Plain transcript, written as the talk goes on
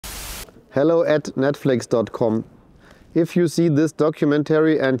hello@netflix.com. If you see this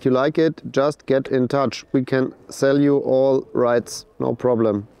documentary and you like it, just get in touch. We can sell you all rights, no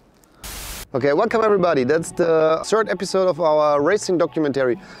problem. Okay, welcome everybody. That's the third episode of our racing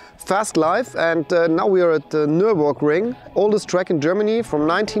documentary, Fast Life, and now we are at the Nürburgring, oldest track in Germany from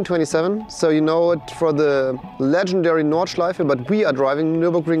 1927. So you know it for the legendary Nordschleife, but we are driving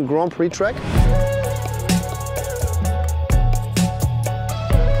Nürburgring Grand Prix track.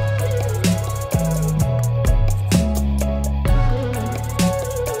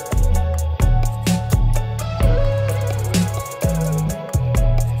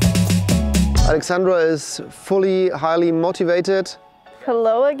 Alexandra is highly motivated.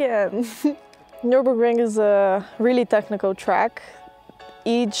 Hello again. Nürburgring is a really technical track.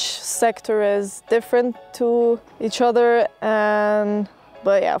 Each sector is different to each other,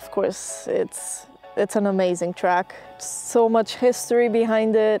 but yeah, of course, it's an amazing track. So much history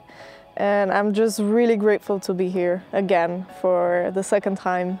behind it, and I'm just really grateful to be here again for the second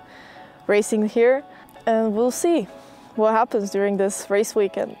time racing here. And we'll see what happens during this race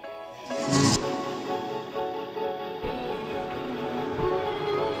weekend.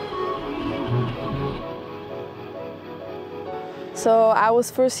 So I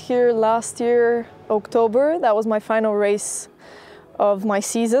was first here last year, October. That was my final race of my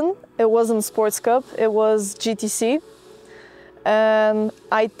season. It wasn't Sportscup, it was GTC. And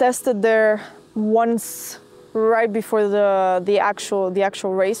I tested there once right before the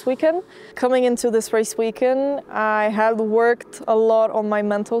actual race weekend. Coming into this race weekend, I had worked a lot on my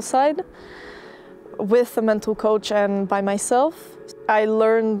mental side with a mental coach and by myself. I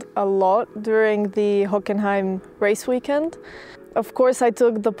learned a lot during the Hockenheim race weekend. Of course, I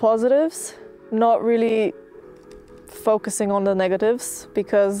took the positives, not really focusing on the negatives,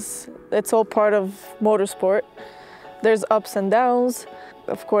 because it's all part of motorsport. There's ups and downs.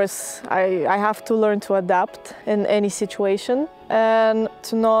 Of course, I have to learn to adapt in any situation and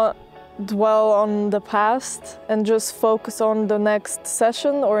to not dwell on the past and just focus on the next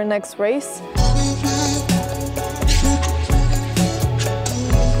session or next race.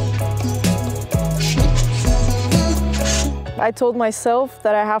 I told myself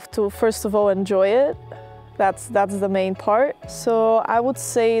that I have to, first of all, enjoy it. That's the main part. So I would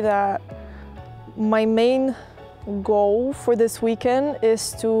say that my main goal for this weekend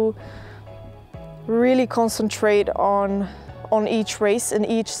is to really concentrate on each race and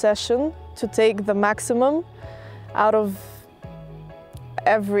each session, to take the maximum out of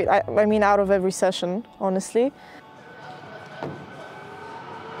every session, honestly.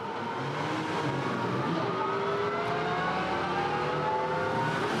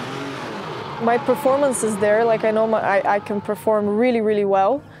 My performance is there, like I know I can perform really, really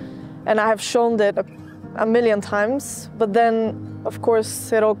well, and I have shown it a million times, but then, of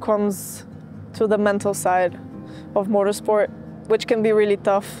course, it all comes to the mental side of motorsport, which can be really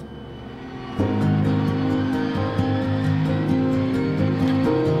tough.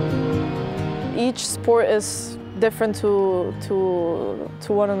 Each sport is different to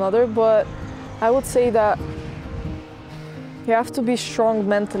one another, but I would say that you have to be strong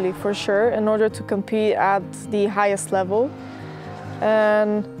mentally, for sure, in order to compete at the highest level.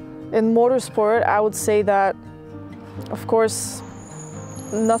 And in motorsport, I would say that, of course,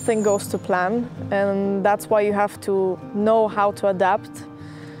 nothing goes to plan, and that's why you have to know how to adapt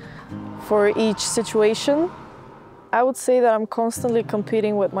for each situation. I would say that I'm constantly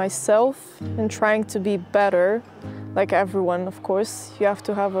competing with myself and trying to be better, like everyone, of course. You have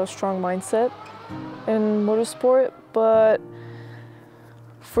to have a strong mindset in motorsport, but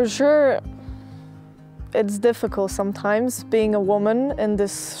for sure it's difficult sometimes being a woman in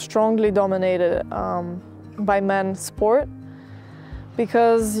this strongly dominated by men sport,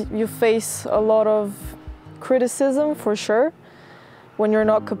 because you face a lot of criticism, for sure, when you're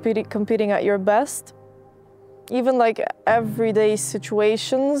not competing at your best. Even like everyday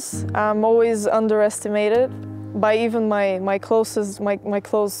situations, I'm always underestimated by even my close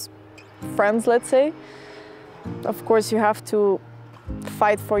friends, let's say. Of course, you have to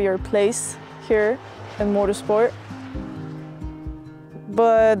fight for your place here in motorsport,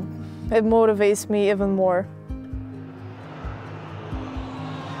 but it motivates me even more.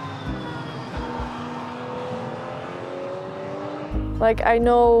 Like, I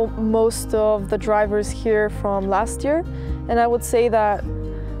know most of the drivers here from last year, and I would say that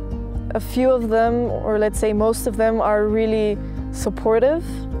a few of them, or let's say most of them, are really supportive,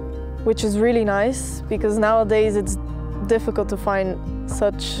 which is really nice, because nowadays it's difficult to find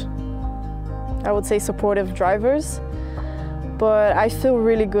such, I would say, supportive drivers. But I feel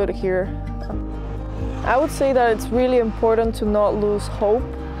really good here. I would say that it's really important to not lose hope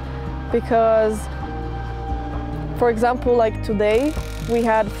because, for example, like today, we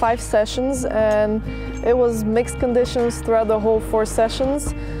had 5 sessions and it was mixed conditions throughout the whole 4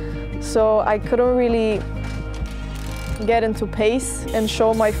 sessions. So I couldn't really get into pace and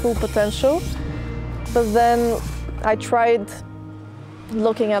show my full potential. But then I tried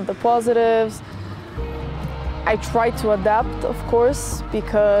looking at the positives. I tried to adapt, of course,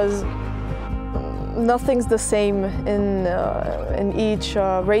 because nothing's the same in each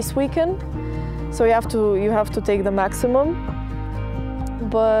race weekend. So you have to take the maximum.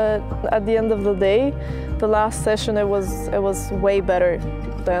 But at the end of the day, the last session it was way better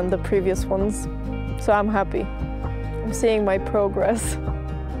than the previous ones. So I'm happy. I'm seeing my progress.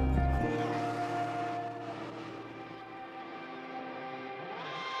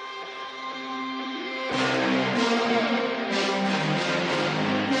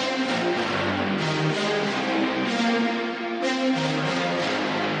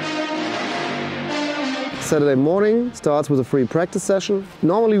 Saturday morning starts with a free practice session.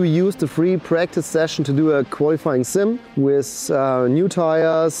 Normally we use the free practice session to do a qualifying sim with new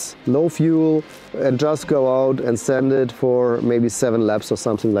tires, low fuel, and just go out and send it for maybe 7 laps or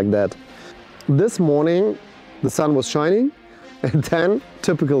something like that. This morning the sun was shining, and then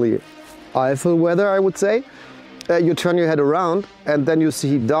typically Eifel weather, I would say. You turn your head around and then you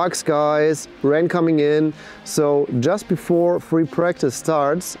see dark skies, rain coming in. So just before free practice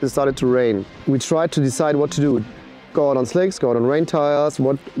starts, it started to rain. We tried to decide what to do. Go out on slicks, go out on rain tires,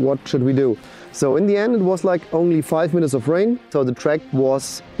 what should we do? So in the end it was like only 5 minutes of rain, so the track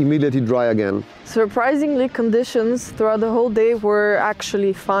was immediately dry again. Surprisingly, conditions throughout the whole day were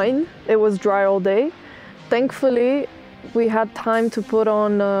actually fine. It was dry all day. Thankfully, we had time to put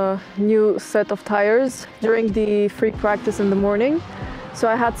on a new set of tires during the free practice in the morning. So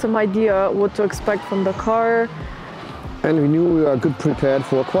I had some idea what to expect from the car. And we knew we were good prepared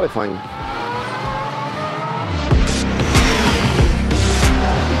for qualifying.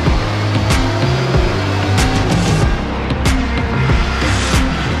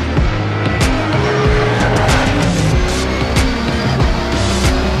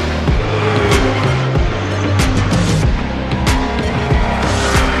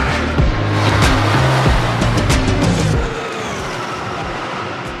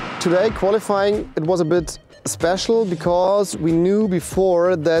 Today, qualifying, it was a bit special because we knew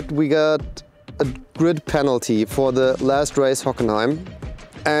before that we got a grid penalty for the last race Hockenheim,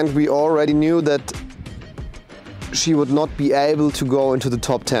 and we already knew that she would not be able to go into the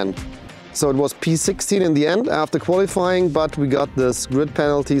top 10. So it was P16 in the end after qualifying, but we got this grid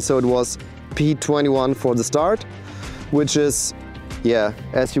penalty, so it was P21 for the start, which is, yeah,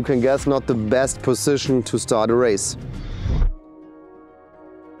 as you can guess, not the best position to start a race.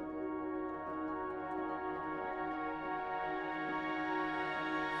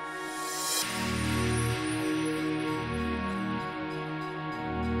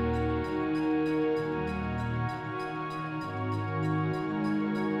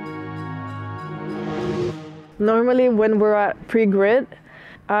 Normally when we're at pre-grid,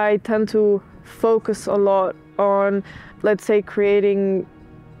 I tend to focus a lot on, let's say, creating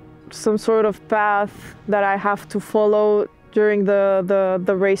some sort of path that I have to follow during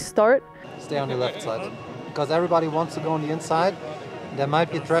the race start. Stay on the left side, because everybody wants to go on the inside. There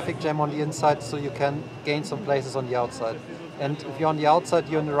might be a traffic jam on the inside, so you can gain some places on the outside. And if you're on the outside,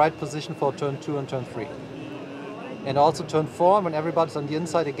 you're in the right position for turn 2 and turn 3. And also turn 4, when everybody's on the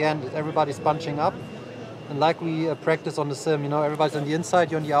inside, again, everybody's bunching up. And like we practice on the sim, you know, everybody's on the inside,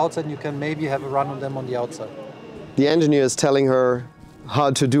 you're on the outside, and you can maybe have a run on them on the outside. The engineer is telling her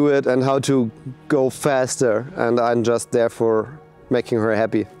how to do it and how to go faster, and I'm just there for making her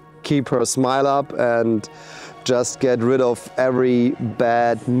happy. Keep her smile up and just get rid of every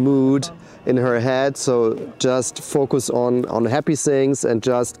bad mood in her head. So just focus on happy things and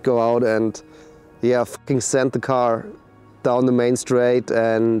just go out and, yeah, fucking send the car down the main straight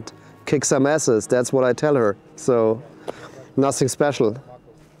and kick some asses. That's what I tell her. So nothing special.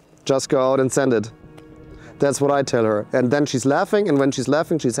 Just go out and send it. That's what I tell her. And then she's laughing, and when she's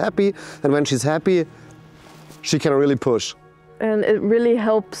laughing, she's happy. And when she's happy, she can really push. And it really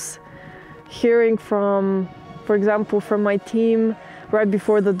helps hearing from, for example, from my team right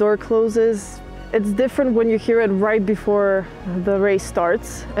before the door closes. It's different when you hear it right before the race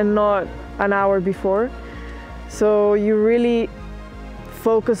starts and not an hour before. So you really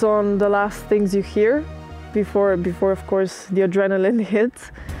focus on the last things you hear before of course the adrenaline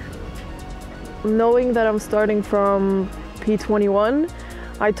hits. Knowing that I'm starting from P21,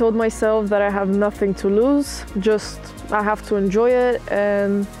 I told myself that I have nothing to lose, just I have to enjoy it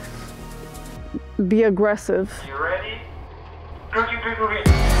and be aggressive. You ready? 30 people in.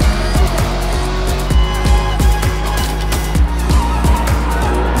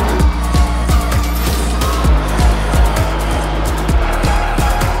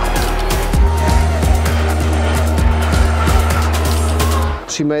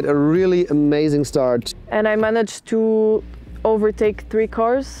 she made a really amazing start. And I managed to overtake 3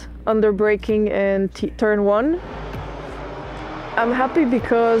 cars under braking in turn 1. I'm happy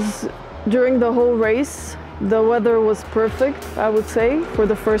because during the whole race, the weather was perfect, I would say, for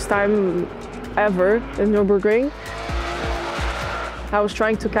the first time ever in Nürburgring. I was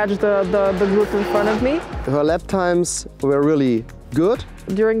trying to catch the group in front of me. Her lap times were really good.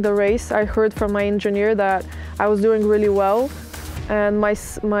 During the race, I heard from my engineer that I was doing really well, and my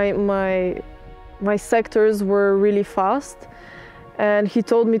sectors were really fast. And he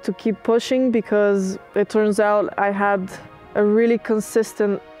told me to keep pushing because it turns out I had a really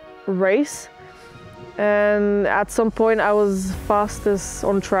consistent race. And at some point I was fastest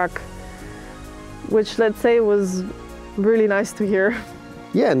on track, which, let's say, was really nice to hear.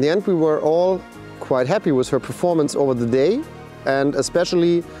 Yeah, in the end we were all quite happy with her performance over the day, and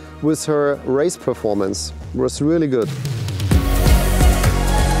especially with her race performance. It was really good.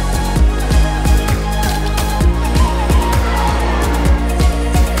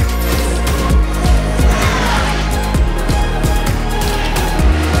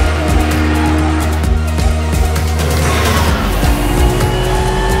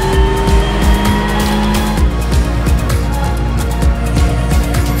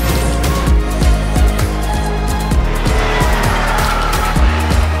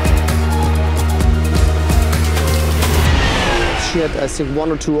 She had, I think,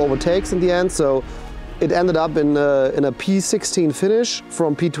 1 or 2 overtakes in the end, so it ended up in a P16 finish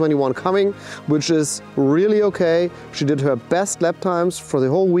from P21 coming, which is really okay. She did her best lap times for the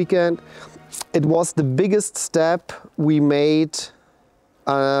whole weekend. It was the biggest step we made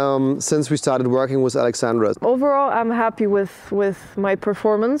since we started working with Alexandra. Overall, I'm happy with my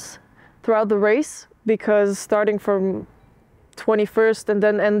performance throughout the race, because starting from 21st and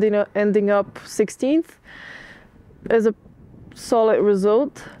then ending up 16th is a solid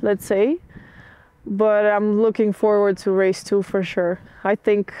result, let's say. But I'm looking forward to race 2 for sure. I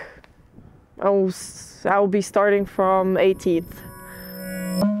think I'll be starting from 18th.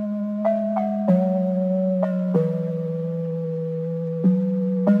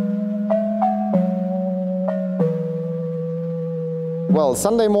 Well,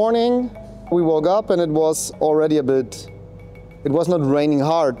 Sunday morning we woke up and it was already a bit, it was not raining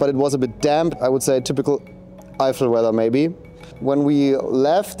hard, but it was a bit damp. I would say typical Eifel weather maybe. When we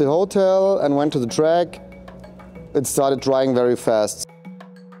left the hotel and went to the track, it started drying very fast.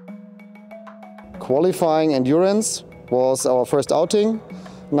 Qualifying endurance was our first outing.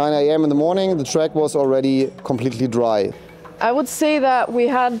 9 a.m. in the morning, the track was already completely dry. I would say that we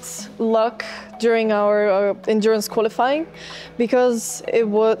had luck during our endurance qualifying, because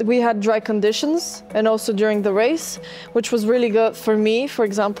we had dry conditions, and also during the race, which was really good for me, for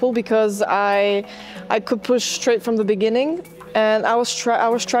example, because I could push straight from the beginning. And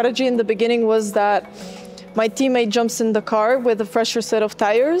our strategy in the beginning was that my teammate jumps in the car with a fresher set of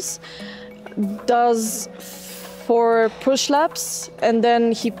tires, does 4 push laps, and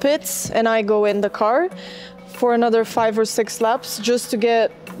then he pits and I go in the car for another 5 or 6 laps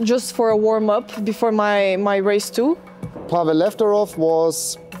just for a warm-up before my race 2. Pavel Lefterov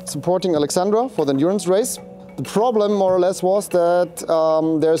was supporting Alexandra for the endurance race. The problem, more or less, was that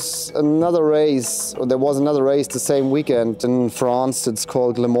there was another race the same weekend in France. It's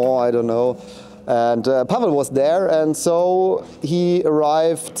called Le Mans, I don't know. And Pavel was there, and so he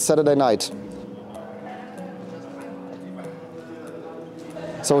arrived Saturday night.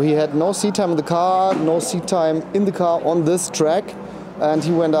 So he had no seat time in the car, no seat time in the car on this track, and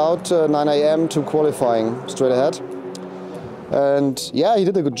he went out 9 a.m. to qualifying straight ahead. And yeah, he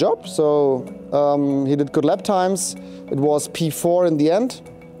did a good job. So he did good lap times. It was P4 in the end,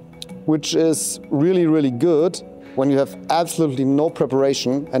 which is really, really good when you have absolutely no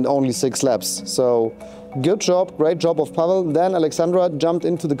preparation and only 6 laps. So good job, great job of Pavel. Then Alexandra jumped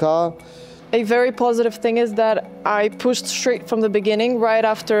into the car. A very positive thing is that I pushed straight from the beginning, right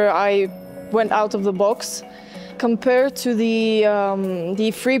after I went out of the box. Compared to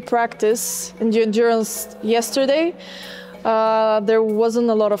the free practice in the endurance yesterday, there wasn't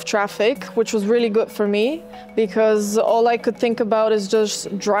a lot of traffic, which was really good for me, because all I could think about is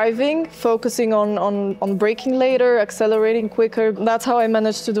just driving, focusing on braking later, accelerating quicker. That's how I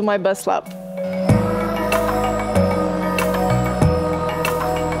managed to do my best lap.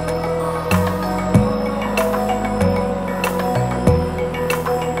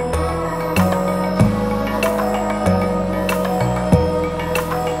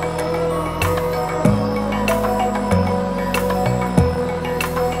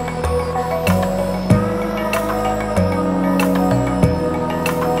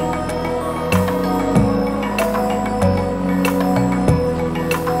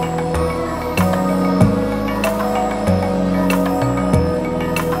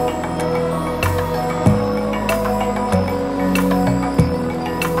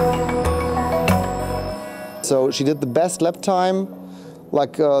 So she did the best lap time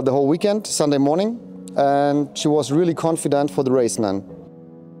like the whole weekend, Sunday morning, and she was really confident for the race then.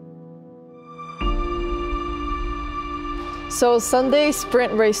 So Sunday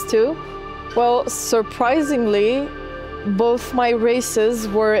sprint race 2. Well, surprisingly, both my races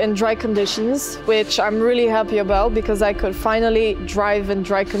were in dry conditions, which I'm really happy about because I could finally drive in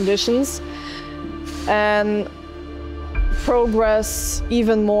dry conditions and progress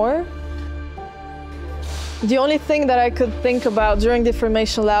even more. The only thing that I could think about during the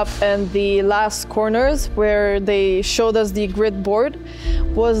formation lap and the last corners where they showed us the grid board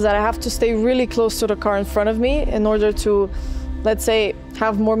was that I have to stay really close to the car in front of me in order to, let's say,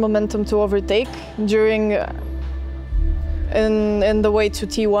 have more momentum to overtake during in the way to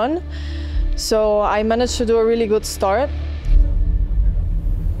T1. So I managed to do a really good start.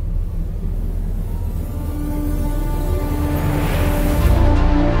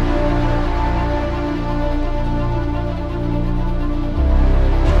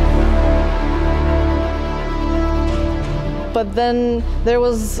 But then there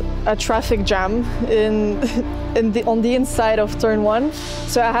was a traffic jam on the inside of turn 1.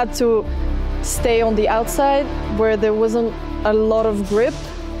 So I had to stay on the outside where there wasn't a lot of grip,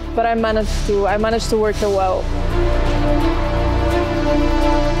 but I managed to work it well.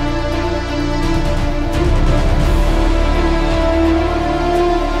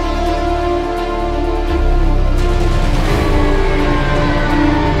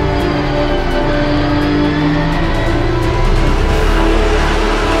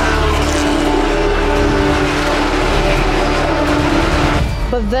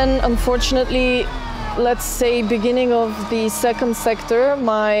 But then, unfortunately, let's say beginning of the second sector,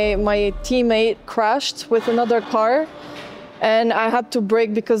 my teammate crashed with another car and I had to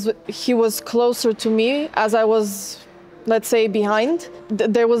brake because he was closer to me as I was, let's say, behind.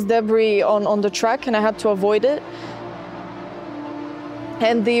 There was debris on the track and I had to avoid it.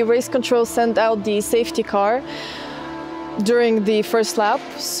 And the race control sent out the safety car during the first lap.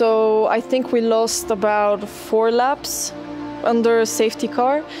 So I think we lost about 4 laps under a safety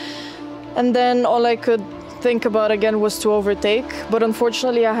car. And then all I could think about again was to overtake. But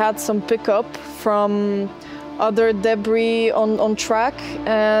unfortunately I had some pickup from other debris on track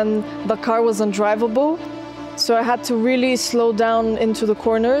and the car was undrivable. So I had to really slow down into the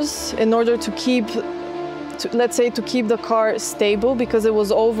corners in order to keep the car stable because it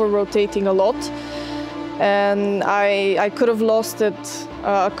was over-rotating a lot. And I could have lost it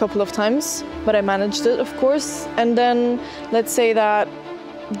a couple of times, but I managed it, of course. And then let's say that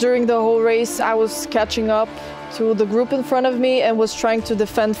during the whole race, I was catching up to the group in front of me and was trying to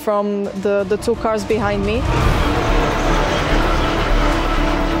defend from the 2 cars behind me.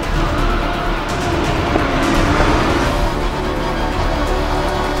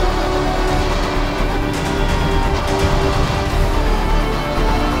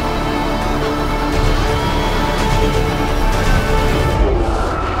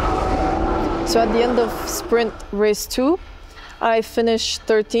 So at the end of sprint race 2, I finished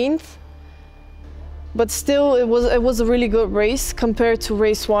 13th, but still it was a really good race compared to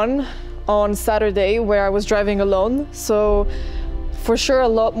race 1 on Saturday where I was driving alone. So for sure a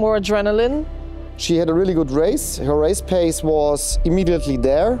lot more adrenaline. She had a really good race. Her race pace was immediately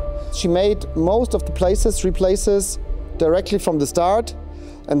there. She made most of the places, 3 places, directly from the start,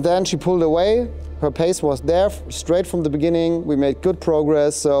 and then she pulled away. Her pace was there straight from the beginning. We made good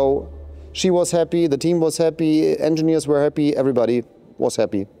progress. So she was happy, the team was happy, engineers were happy, everybody was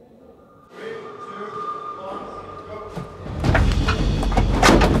happy.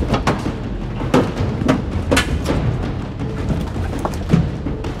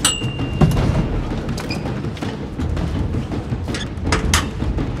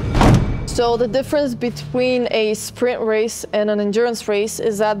 So the difference between a sprint race and an endurance race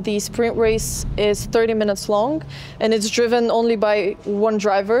is that the sprint race is 30 minutes long and it's driven only by 1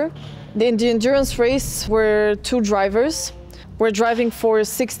 driver. In the endurance race, we're 2 drivers. We're driving for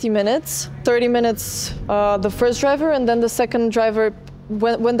 60 minutes, 30 minutes the first driver, and then the second driver,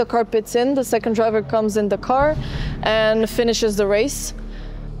 when the car pits in, the second driver comes in the car and finishes the race.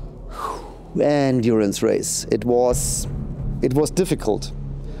 Endurance race. It was difficult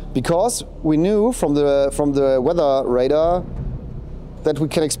because we knew from the weather radar that we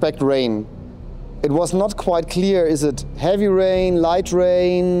can expect rain. It was not quite clear, is it heavy rain, light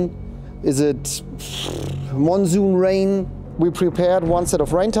rain? Is it monsoon rain? We prepared 1 set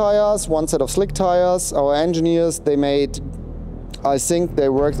of rain tires, 1 set of slick tires. Our engineers, I think they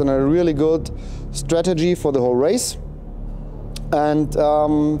worked on a really good strategy for the whole race. And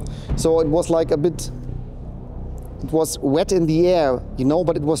so it was like a bit wet in the air, you know,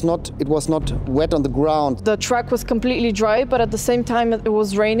 but it was not wet on the ground. The track was completely dry, but at the same time it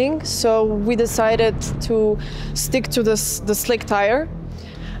was raining, so we decided to stick to the slick tire,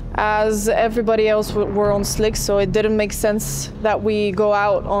 as everybody else were on slick, so it didn't make sense that we go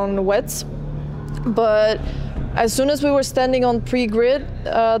out on wets. But as soon as we were standing on pre-grid,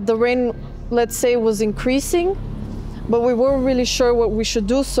 the rain, let's say, was increasing, but we weren't really sure what we should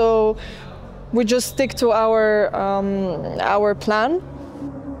do, so we just stick to our plan.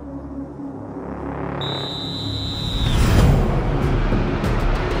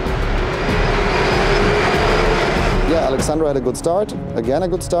 Yeah, Alexandra had a good start, again a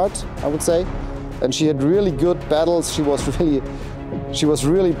good start, I would say, and she had really good battles. She was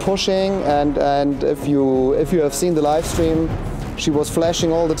really pushing, and if you have seen the live stream, she was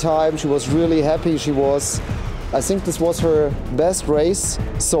flashing all the time. She was really happy. I think this was her best race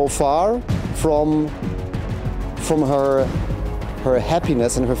so far from her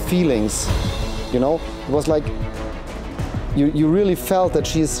happiness and her feelings. You know, it was like you really felt that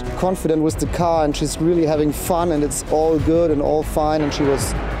she's confident with the car and she's really having fun and it's all good and all fine, and she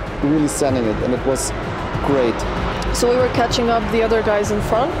was really sending it, and it was great. So we were catching up the other guys in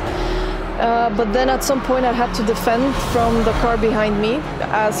front, but then at some point I had to defend from the car behind me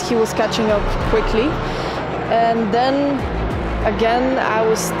as he was catching up quickly. And then again I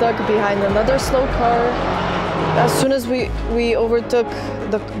was stuck behind another slow car. As soon as we overtook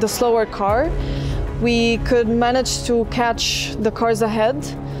the slower car, we could manage to catch the cars ahead.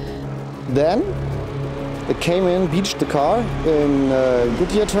 Then it came in, beached the car in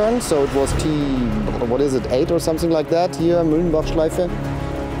Goodyear turn, so it was T8 or something like that here, Mühlenbachschleife.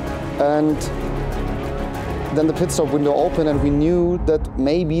 And then the pit stop window opened and we knew that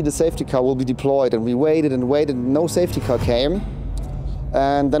maybe the safety car will be deployed, and we waited and waited, no safety car came.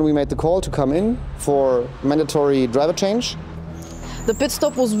 And then we made the call to come in for mandatory driver change. The pit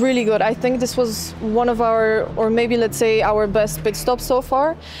stop was really good. I think this was one of our, or maybe let's say our best pit stop so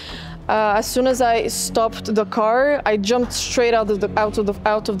far. As soon as I stopped the car, I jumped straight out of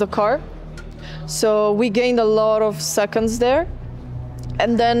the car. So we gained a lot of seconds there,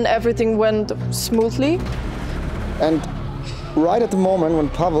 and then everything went smoothly. And right at the moment when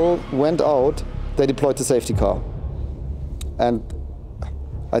Pavel went out, they deployed the safety car. And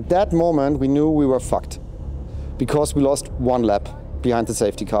at that moment we knew we were fucked, because we lost one lap behind the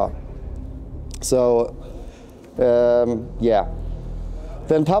safety car. So yeah.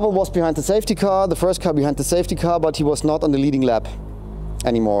 Then Pavel was behind the safety car, the first car behind the safety car, but he was not on the leading lap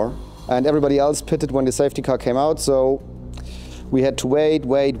anymore. And everybody else pitted when the safety car came out, so we had to wait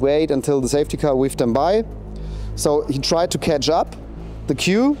until the safety car whiffed them by. So he tried to catch up the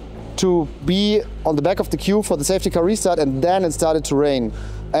queue to be on the back of the queue for the safety car restart, and then it started to rain.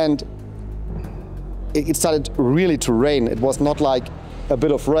 And it started really to rain. It was not like a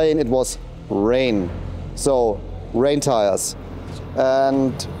bit of rain, it was rain. So rain tires.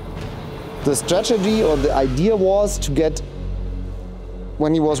 And the strategy or the idea was to get,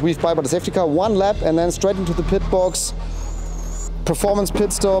 when he was weaved by the safety car, one lap and then straight into the pit box, performance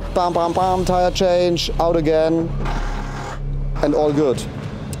pit stop, bam, bam, bam, tire change, out again, and all good.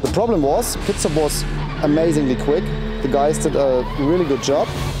 The problem was, pit stop was amazingly quick. The guys did a really good job.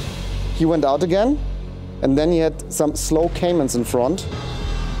 He went out again, and then he had some slow Caymans in front.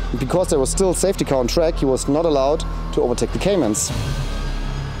 Because there was still safety car on track, he was not allowed to overtake the Caymans.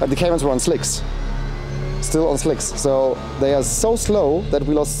 And the Caymans were on slicks, still on slicks. So they are so slow that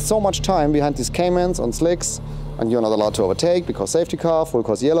we lost so much time behind these Caymans on slicks, and you're not allowed to overtake because safety car, full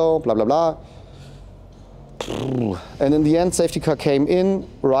course yellow, blah, blah, blah. And in the end, safety car came in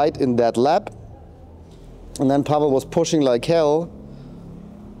right in that lap. And then Pavel was pushing like hell.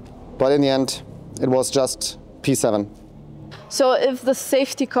 But in the end, it was just P7. So if the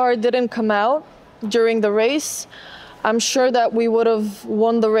safety car didn't come out during the race, I'm sure that we would have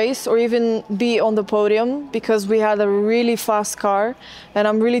won the race or even be on the podium, because we had a really fast car. And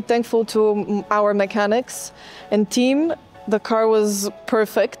I'm really thankful to our mechanics and team. The car was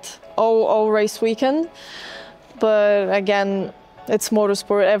perfect all race weekend. But again, it's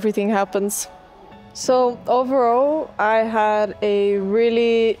motorsport, everything happens. So overall, I had a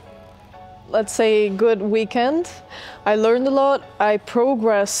really, let's say, good weekend. I learned a lot. I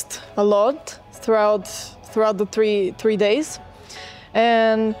progressed a lot throughout the three days.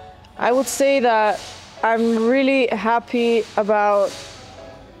 And I would say that I'm really happy about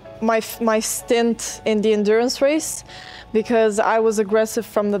my stint in the endurance race, because I was aggressive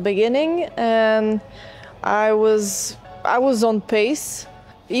from the beginning and I was on pace.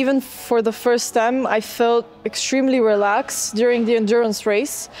 even for the first time, I felt extremely relaxed during the endurance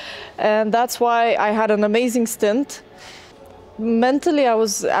race. And that's why I had an amazing stint. Mentally, I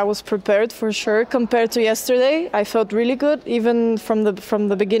was prepared for sure. Compared to yesterday, I felt really good, even from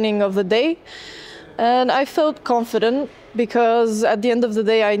the beginning of the day. And I felt confident because at the end of the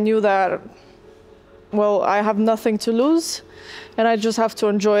day, I knew that, well, I have nothing to lose and I just have to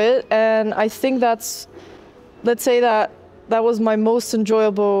enjoy it. And I think let's say that was my most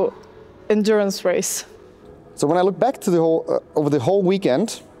enjoyable endurance race. So when I look back to the whole, over the whole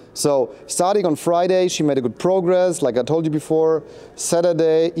weekend, so starting on Friday, she made a good progress, like I told you before.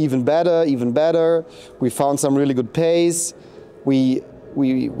 Saturday, even better. We found some really good pace. We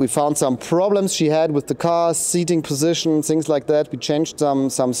found some problems she had with the car, seating position, things like that. We changed some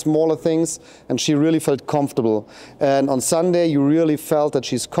smaller things, and she really felt comfortable. And on Sunday, you really felt that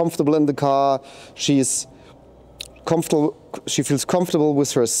she's comfortable in the car. She's comfortable. She feels comfortable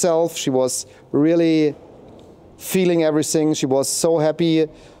with herself. She was really feeling everything. She was so happy.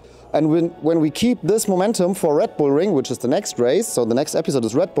 And when we keep this momentum for Red Bull Ring, which is the next race, so the next episode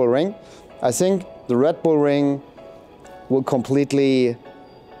is Red Bull Ring, I think the Red Bull Ring will completely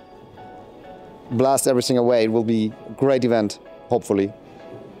blast everything away. It will be a great event, hopefully.